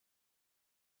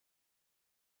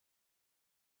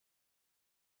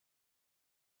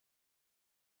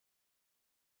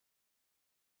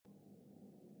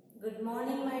Good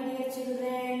morning, my dear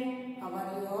children. How are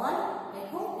you all? I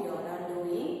hope you all are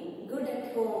doing good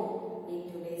at home. In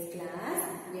today's class,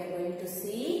 we are going to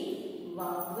see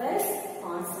vowels,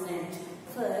 consonant.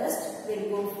 First, we'll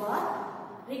go for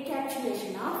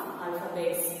recapitulation of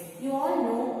alphabets. You all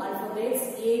know alphabets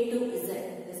A to Z,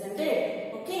 isn't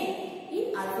it? Okay.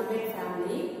 In alphabet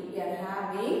family, we are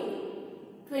having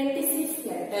 26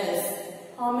 letters.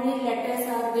 How many letters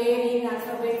are there in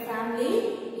alphabet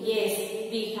family? Yes,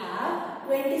 we have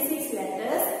 26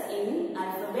 letters in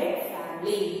alphabet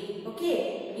family.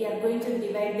 Okay, we are going to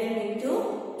divide them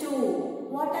into two.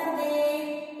 What are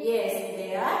they? Yes,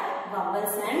 they are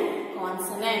vowels and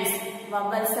consonants.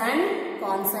 Vowels and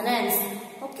consonants.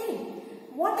 Okay,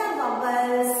 what are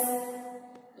vowels?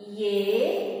 A,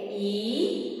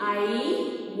 E,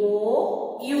 I,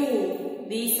 O, U.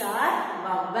 These are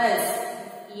vowels.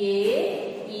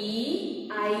 A, E,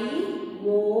 I,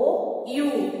 O,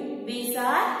 U. These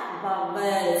are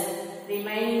vowels.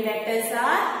 Remaining letters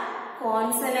are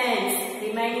consonants.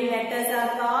 Remaining letters are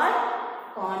called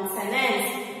consonants.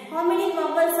 How many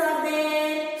vowels are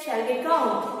there? Shall we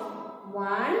count?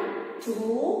 1,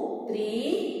 2,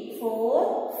 3,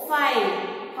 4,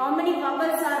 5. How many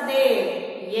vowels are there?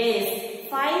 Yes,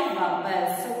 5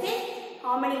 vowels. Okay.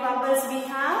 How many vowels we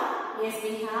have? Yes,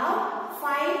 we have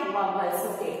 5 vowels.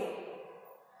 Okay.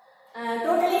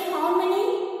 Totally how many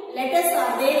letters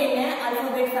are there in an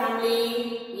alphabet family?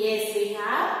 Yes, we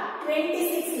have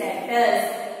 26 letters.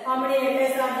 How many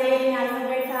letters are there in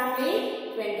alphabet family?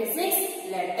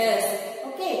 26 letters.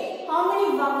 Okay. How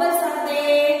many vowels are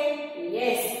there?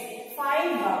 Yes,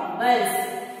 5 vowels.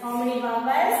 How many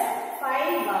vowels?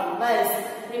 5 vowels.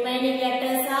 Remaining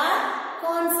letters are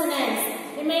consonants.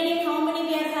 Remaining how many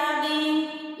we are having?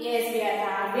 Yes, we are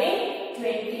having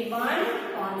 21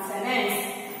 consonants.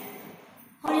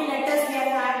 How many letters we are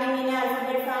having in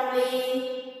alphabet family?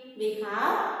 We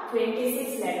have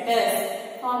 26 letters.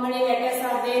 How many letters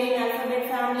are there in alphabet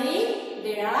family?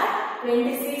 There are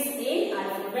 26 in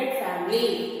alphabet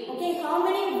family. Okay, how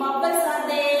many vowels are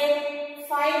there?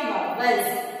 5 vowels.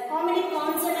 How many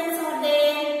consonants are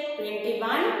there?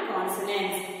 21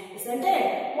 consonants. Isn't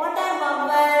it? What are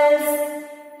vowels?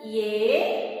 A,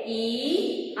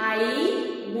 E, I,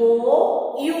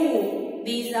 O, U.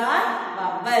 These are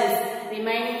vowels.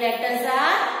 Remaining letters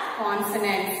are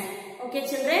consonants. Okay,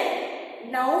 children?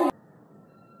 Now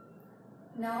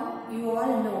you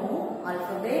all know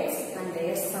alphabets and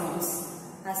their sounds,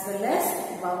 as well as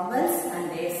vowels and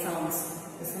their sounds,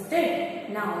 isn't it?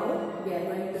 Now we are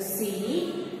going to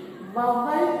see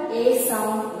vowel A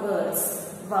sound words.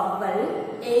 Vowel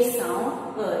A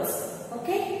sound words.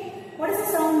 Okay? What is the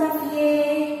sound of A?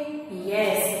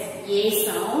 Yes, A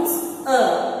sounds A.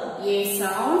 A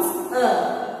sounds A.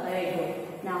 Very good.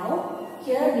 Now,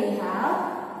 here we have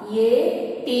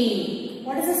A-T.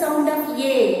 What is the sound of A?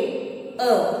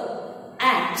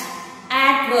 At.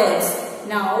 At words.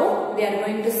 Now, we are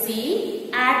going to see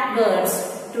at words.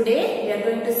 Today, we are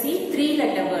going to see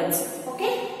 3-letter words.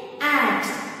 Okay? At.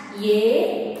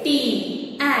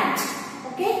 A-T. At.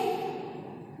 Okay?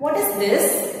 What is this?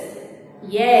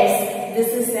 Yes,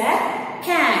 this is a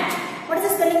cat. What is the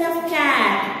spelling of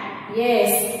cat?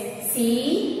 Yes,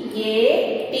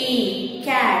 C-A-T.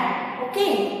 Cat.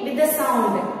 Okay, with the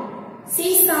sound.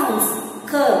 C sounds.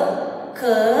 K. K.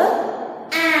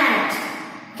 At.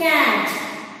 Cat.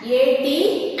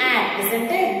 A-T. At.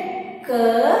 Isn't it? K.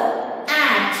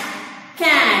 At.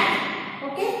 Cat.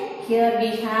 Okay, here we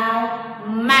have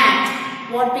mat.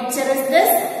 What picture is this?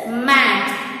 Mat.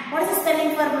 What is the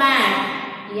spelling for mat?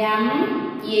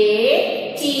 M-A-T.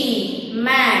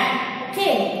 Mat.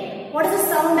 Okay. What is the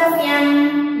sound of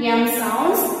M? M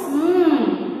sounds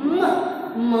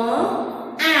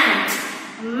at.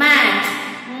 Mat.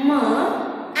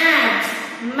 At.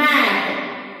 Mat.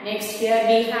 Next here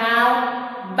we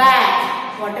have bat.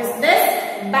 What is this?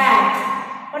 Bat.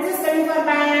 What is the spelling for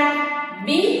bat?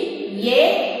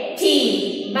 B-A-T.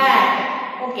 Bat.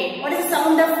 Okay. What is the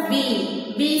sound of B?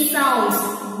 B sounds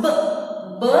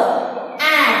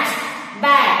at.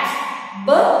 Bat.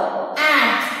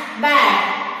 At. Bat.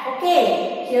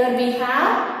 Okay, here we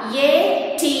have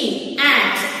A-T,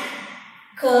 at.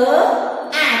 K,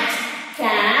 at,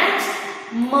 cat.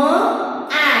 M,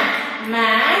 at,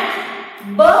 mat.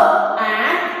 B,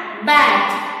 at, bat.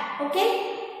 Okay,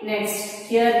 next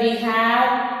here we have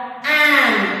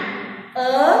am.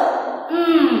 Am.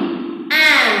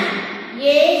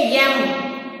 A-M.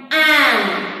 Am.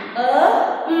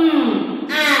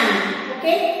 Am.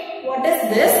 Okay, what is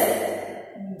this?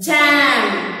 Jam.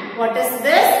 What is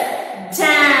this?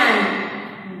 Jam.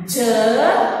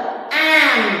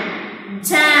 J-am.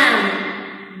 Jam.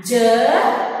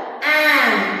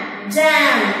 J-am. Jam.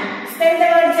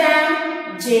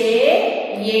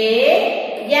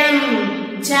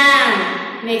 Jam.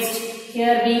 Next,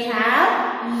 here we have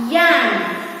yam.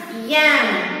 Yam.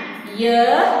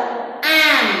 Yam.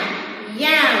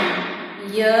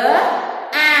 Yam.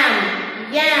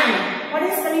 Yam. What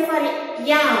is spelling for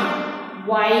yam?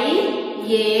 Y-A-M.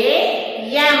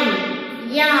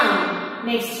 Yam.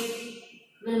 Next,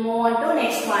 we'll move on to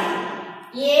next one.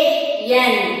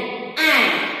 A-N. An.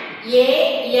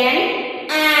 A-N.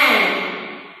 An.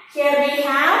 Here we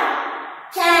have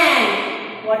can.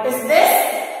 What is this?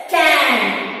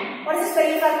 Can. What is the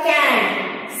spelling for can?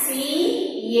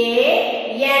 C-A-N.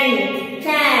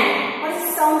 Can. What is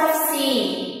the sound of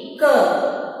C? K.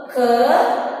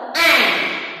 An.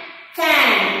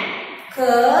 Can.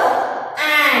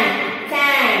 An.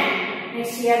 Can.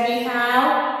 Next, here we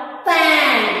have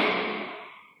pan.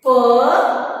 Pan.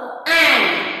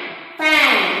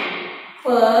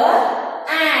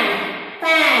 Pan.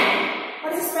 Pan.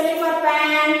 What is the spelling for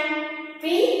pan?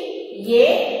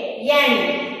 P-A-N.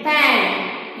 Pan.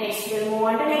 Next, we'll move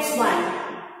on to next one.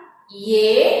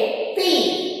 A-P.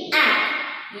 App.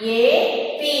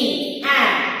 A-P. App.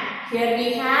 Here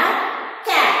we have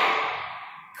cat.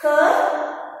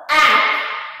 K-app.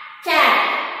 Cat.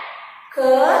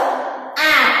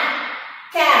 K-app.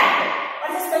 Cat.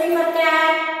 What is the spelling for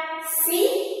cat?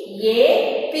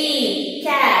 C-A-P.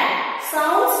 Cat.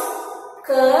 Sounds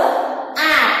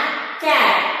K-app.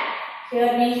 Cat.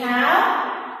 Here we have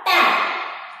tap.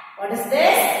 What is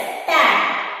this? Tap.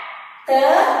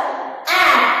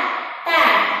 T-app.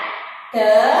 Tap.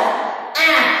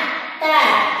 T-app. Tap.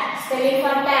 Spelling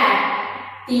for tap.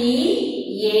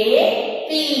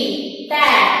 T-A-P.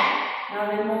 Tap. Now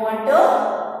we'll move on to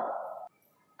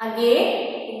again.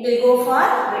 We'll go for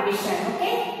revision.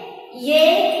 Okay.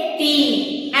 A-T.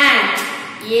 Ant.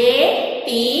 A-T.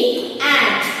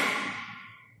 Ant.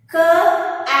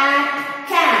 K-at.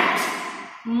 Cat.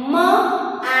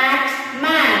 M-at.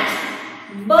 Mat.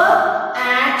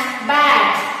 B-at.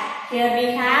 Bat. Here we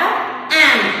have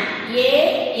am.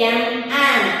 A-M.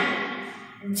 Am.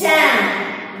 Jam.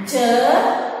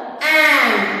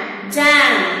 J-am.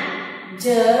 Jam.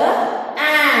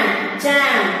 J-am.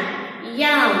 Jam.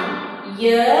 Yum.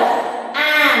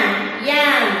 Y-am.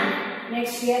 Yum.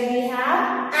 Next, here we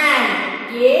have an.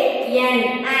 A-N.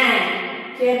 An.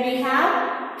 Here we have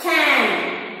can.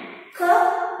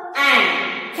 K-an.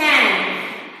 Can.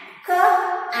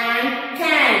 K-an.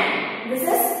 Can. This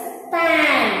is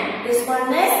pan. This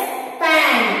one is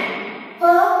pan.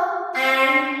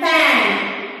 P-and pan.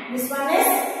 This one is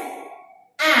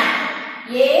app.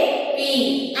 A-P.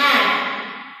 App.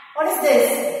 What is this?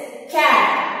 Cat.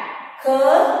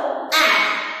 K-app.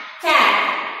 Cat.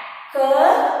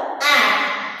 K-app.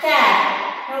 Cat.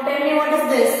 Now tell me what is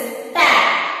this? Tap.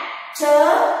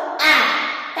 Ch-app.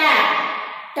 Tap.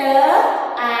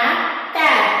 T-app.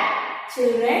 Tap.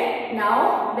 Children,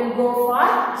 now we'll go for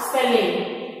spelling.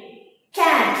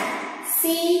 Cat.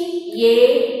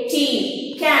 C-A-T.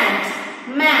 Cat.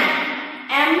 Mat.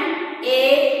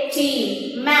 M-A-T.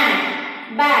 Mat.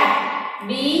 Bat.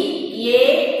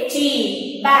 B-A-T.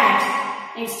 Bat.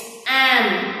 Next, am.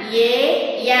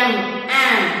 A-M.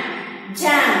 Am.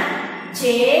 Jam.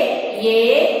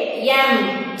 J-A-M.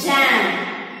 Jam.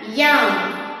 Yum.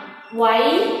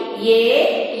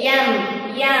 Y-A-M.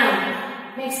 Yum.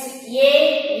 Next,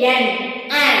 A-N.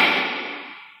 An.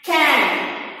 Can.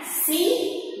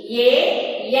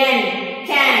 C-A-N.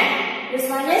 Can. This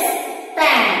one is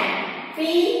pan.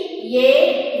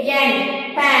 P-A-N.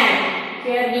 Pan.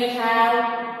 Here we have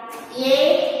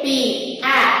A-P.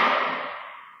 App.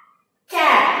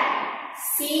 Cat.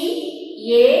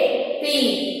 C-A-P.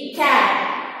 Cat.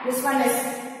 This one is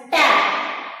tap.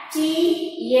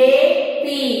 T-A-P.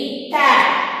 Tap.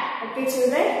 Okay,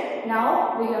 children.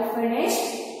 Now we have finished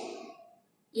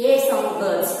A sound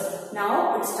words.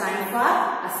 Now it's time for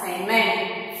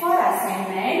assignment. For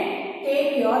assignment,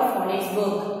 take your phonics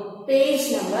book,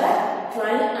 page number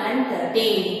 12 and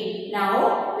 13.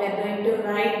 Now we are going to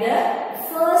write the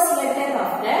first letter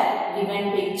of the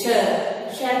given picture.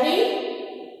 Shall we?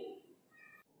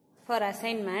 For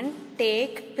assignment,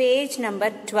 take page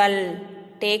number 12.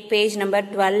 Take page number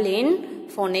 12 in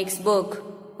phonics book.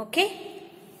 Okay?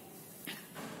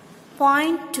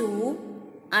 Point to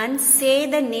and say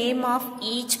the name of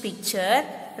each picture.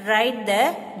 Write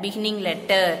the beginning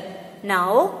letter.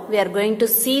 Now we are going to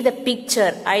see the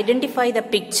picture. Identify the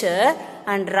picture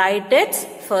and write its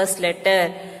first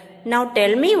letter. Now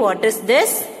tell me, what is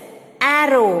this?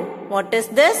 Arrow. What is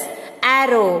this?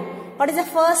 Arrow. What is the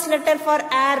first letter for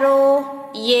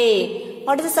arrow? A.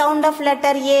 What is the sound of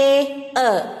letter A?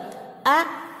 A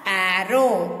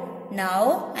arrow.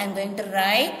 Now I am going to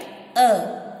write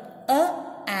a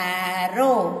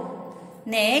arrow.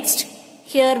 Next,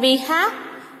 Here we have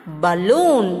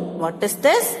balloon. What is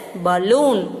this?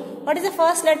 Balloon. What is the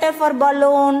first letter for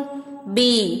balloon?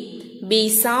 B. B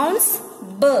sounds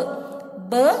B.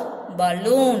 B.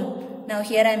 Balloon. Now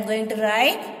here I am going to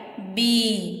write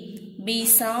B. B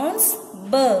sounds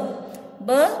B.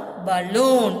 B.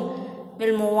 Balloon.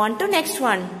 We'll move on to next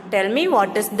one. Tell me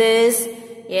what is this?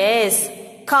 Yes.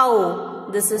 Cow.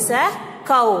 This is a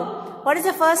cow. What is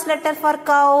the first letter for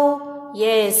cow?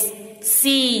 Yes.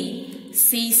 C.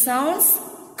 C sounds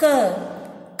K.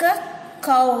 K.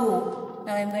 Cow.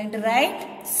 Now I am going to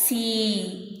write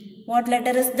C. What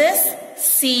letter is this?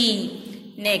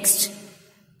 C. Next.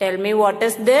 Tell me what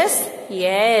is this?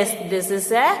 Yes, this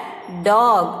is a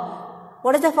dog.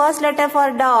 What is the first letter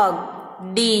for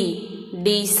dog? D.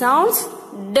 D sounds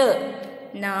D.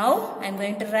 Now I am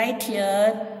going to write here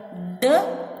D.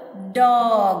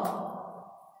 Dog.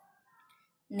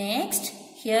 Next,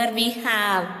 here we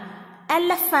have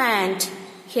elephant.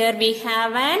 Here we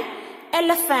have an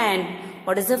elephant.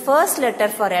 What is the first letter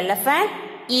for elephant?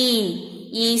 E.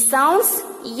 E sounds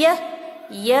Y.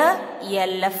 Y.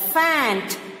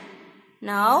 Elephant.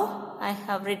 Now I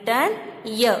have written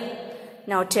Y.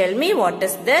 Now tell me what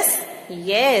is this?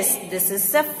 Yes, this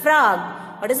is a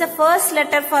frog. What is the first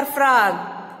letter for frog?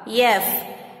 F.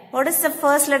 What is the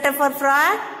first letter for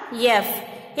frog? F.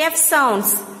 F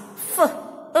sounds F.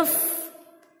 F.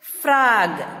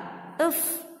 Frog.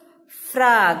 F.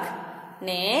 Frog.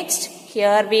 Next,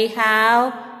 here we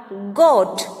have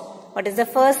goat. What is the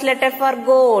first letter for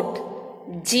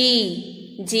goat?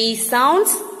 G. G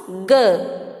sounds G.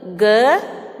 G.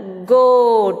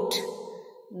 Goat.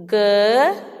 G.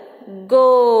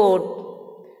 Goat.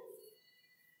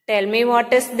 Tell me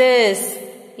what is this?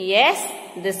 Yes,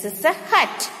 this is a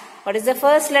hut. What is the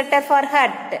first letter for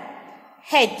hut?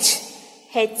 H.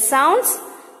 H sounds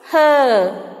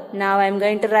H. Now I am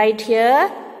going to write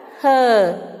here H.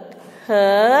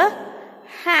 H.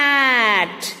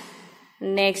 Hat.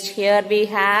 Next here we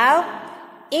have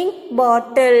ink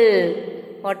bottle.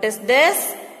 What is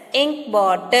this? Ink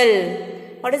bottle.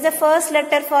 What is the first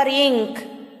letter for ink?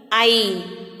 I.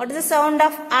 What is the sound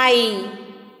of I?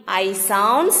 I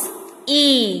sounds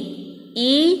E.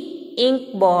 E.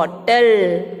 Ink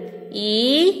bottle.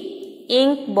 E.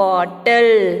 Ink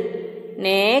bottle.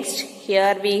 Next,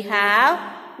 here we have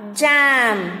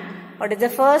jam. What is the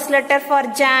first letter for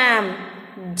jam?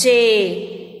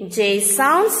 J. J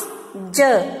sounds J.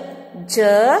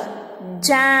 J.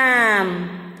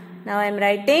 Jam. Now I am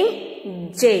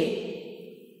writing J.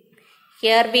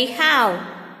 Here we have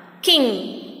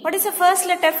king. What is the first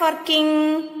letter for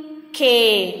king?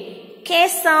 K. K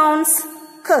sounds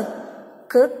K.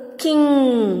 K.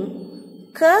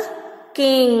 King. K.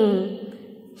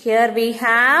 King. Here we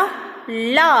have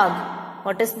log.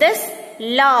 What is this?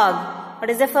 Log. What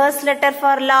is the first letter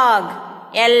for log?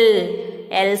 L.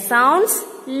 L sounds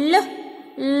L.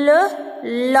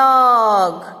 L.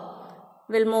 Log.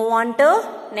 We'll move on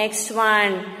to next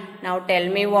one. Now tell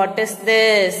me what is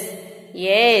this?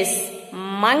 Yes,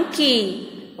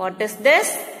 monkey. What is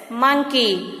this?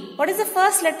 Monkey. What is the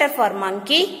first letter for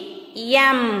monkey?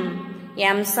 M.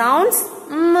 M sounds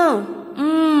M.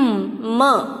 M.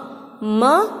 M.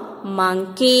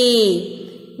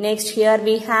 Monkey. Next here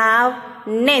we have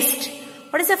nest.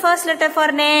 What is the first letter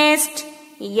for nest?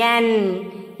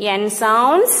 N. N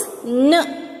sounds N.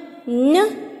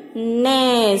 N.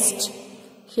 Nest.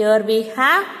 Here we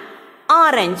have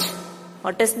orange.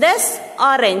 What is this?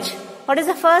 Orange. What is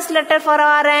the first letter for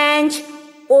orange?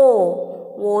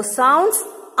 O. O sounds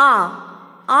A.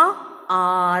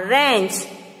 Orange.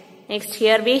 Next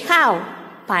here we have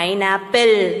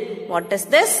pineapple. What is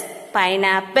this?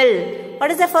 Pineapple.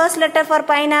 What is the first letter for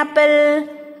pineapple?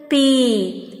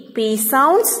 P. P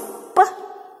sounds P.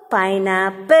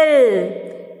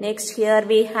 Pineapple. Next here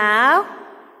we have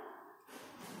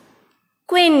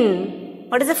queen.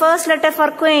 What is the first letter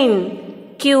for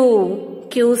queen? Q.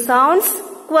 Q sounds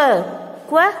Qu.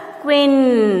 Qu.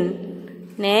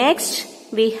 Queen. Next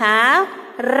we have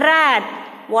rat.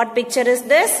 What picture is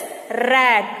this?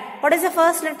 Rat. What is the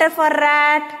first letter for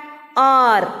rat?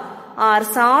 R. R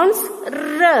sounds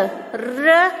R.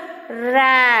 R.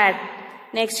 Rat.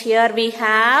 Next here we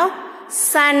have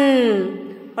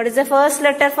sun. What is the first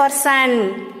letter for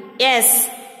sun? S.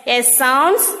 S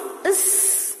sounds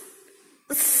S.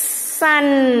 Sun.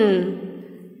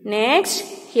 Next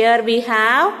here we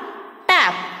have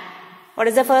tap. What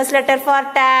is the first letter for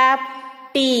tap?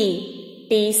 T.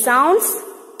 T sounds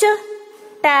T.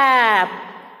 Tap.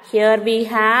 Here we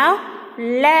have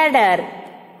ladder.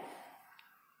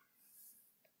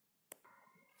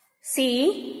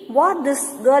 See what this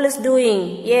girl is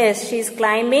doing. Yes, she is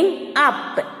climbing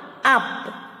up.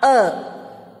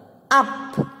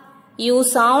 up. U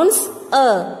sounds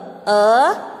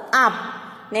up.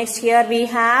 Next here we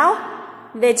have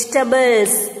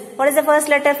vegetables. What is the first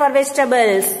letter for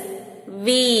vegetables?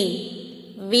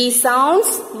 V. V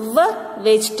sounds V,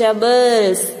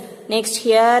 vegetables. Next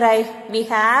here we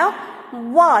have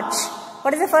watch.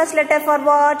 What is the first letter for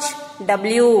watch?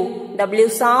 W. W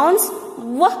sounds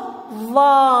W,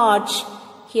 watch.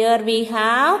 Here we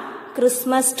have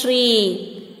Christmas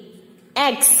tree.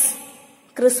 X.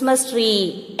 Christmas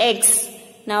tree. X.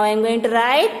 Now I am going to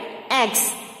write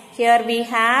X. Here we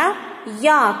have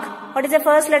yak. What is the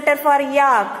first letter for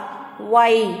yak?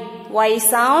 Y. Y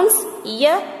sounds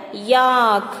Y,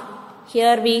 yak.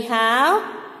 Here we have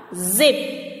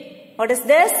zip. What is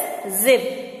this?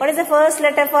 Zip. What is the first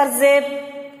letter for zip?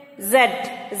 Z.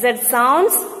 Z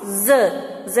sounds Z.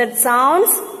 Z sounds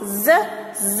Z,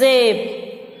 zip.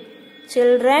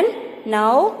 Children,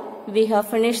 now we have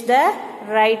finished the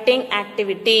writing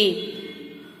activity.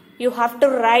 You have to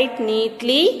write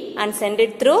neatly and send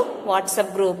it through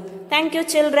WhatsApp group. Thank you,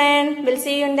 children. We'll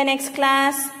see you in the next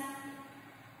class.